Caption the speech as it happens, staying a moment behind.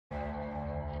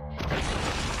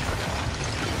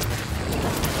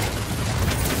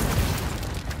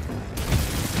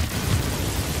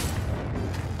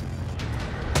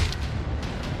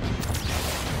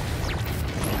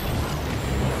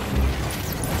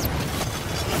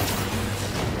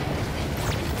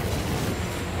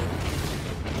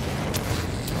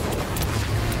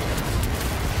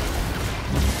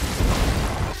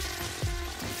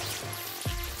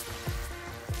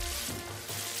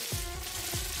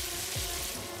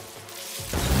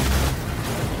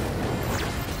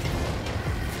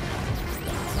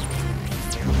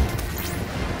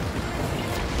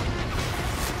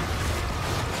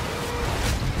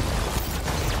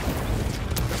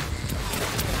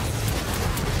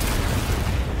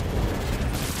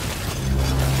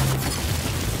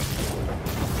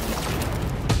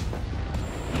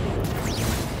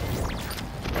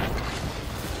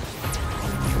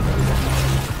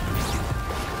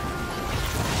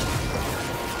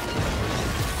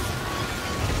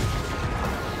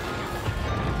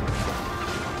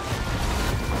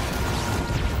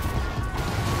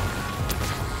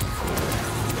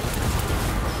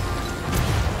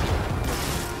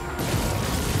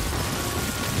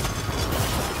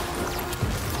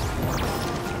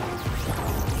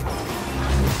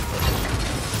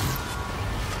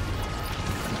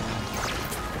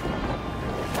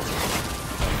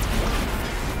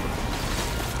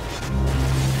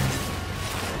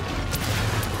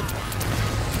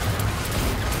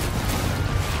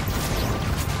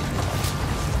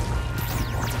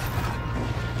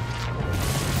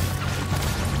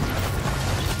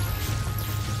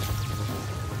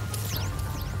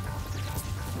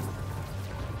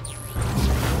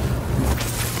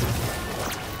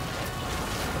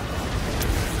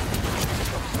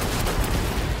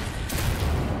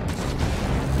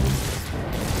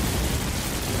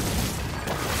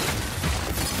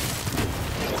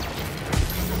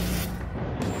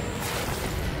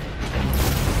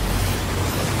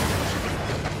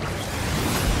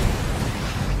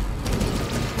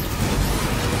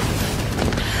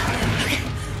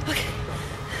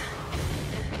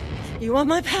You want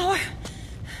my power?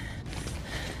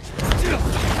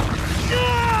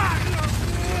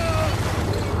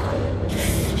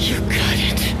 You got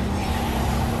it.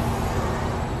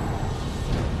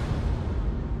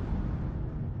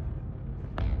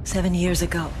 "7 years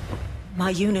ago,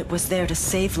 my unit was there to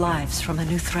save lives from a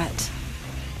new threat.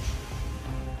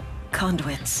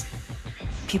 Conduits.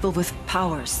 People with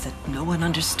powers that no one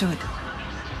understood.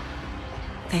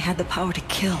 They had the power to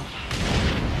kill.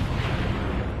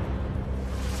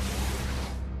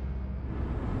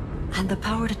 And the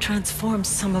power to transform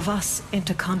some of us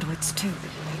into conduits too.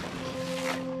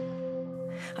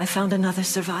 I found another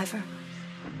survivor.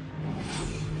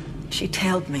 She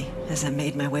tailed me as I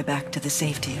made my way back to the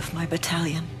safety of my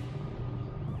battalion.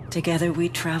 Together we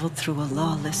traveled through a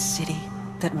lawless city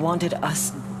that wanted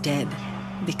us dead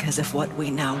because of what we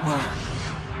now were.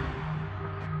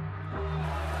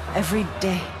 Every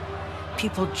day,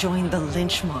 people joined the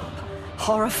lynch mob,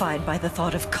 horrified by the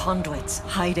thought of conduits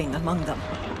hiding among them.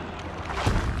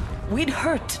 We'd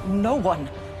hurt no one,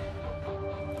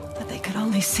 but they could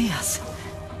only see us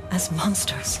as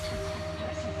monsters.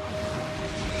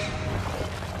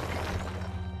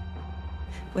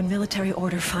 When military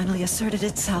order finally asserted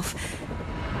itself,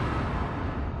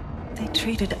 they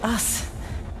treated us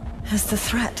as the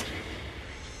threat.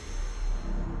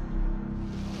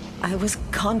 I was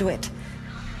conduit.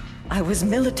 I was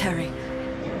military.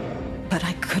 But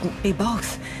I couldn't be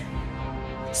both.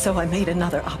 So I made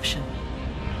another option.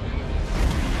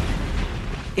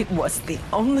 It was the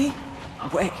only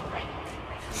way.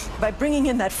 By bringing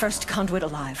in that first conduit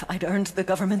alive, I'd earned the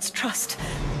government's trust.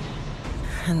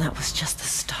 And that was just the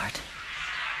start.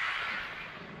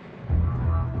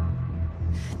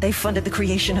 They funded the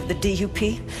creation of the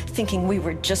D.U.P, thinking we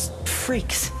were just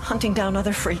freaks, hunting down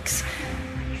other freaks.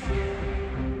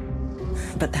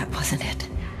 But that wasn't it.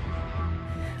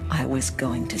 I was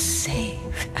going to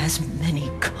save as many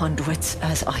conduits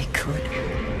as I could.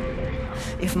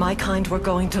 If my kind were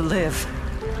going to live,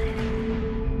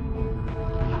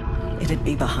 it'd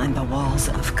be behind the walls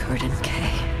of Curtain K.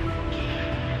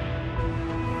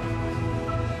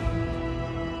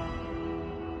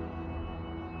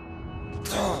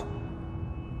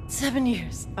 7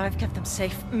 years, I've kept them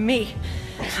safe. Me.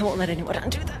 I won't let anyone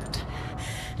undo that.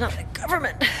 Not the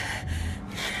government.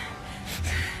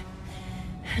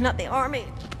 Not the army.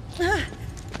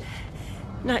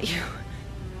 Not you.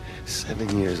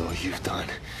 7 years, all you've done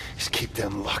is keep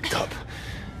them locked up.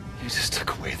 You just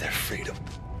took away their freedom.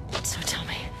 So tell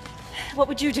me, what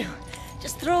would you do?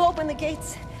 Just throw open the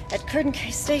gates at Curtain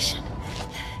K Station?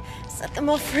 Set them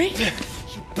all free?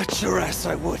 You bet your ass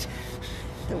I would.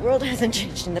 The world hasn't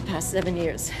changed in the past 7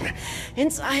 years.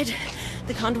 Inside,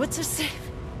 the conduits are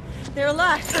safe. They're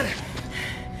alive.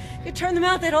 You turn them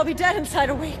out, they'd all be dead inside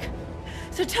a week.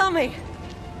 So tell me,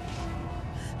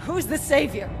 who's the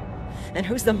savior? And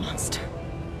who's the monster?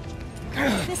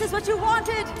 This is what you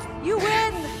wanted! You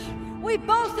win! We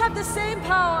both have the same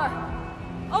power!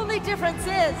 Only difference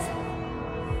is,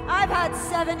 I've had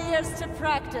 7 years to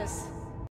practice.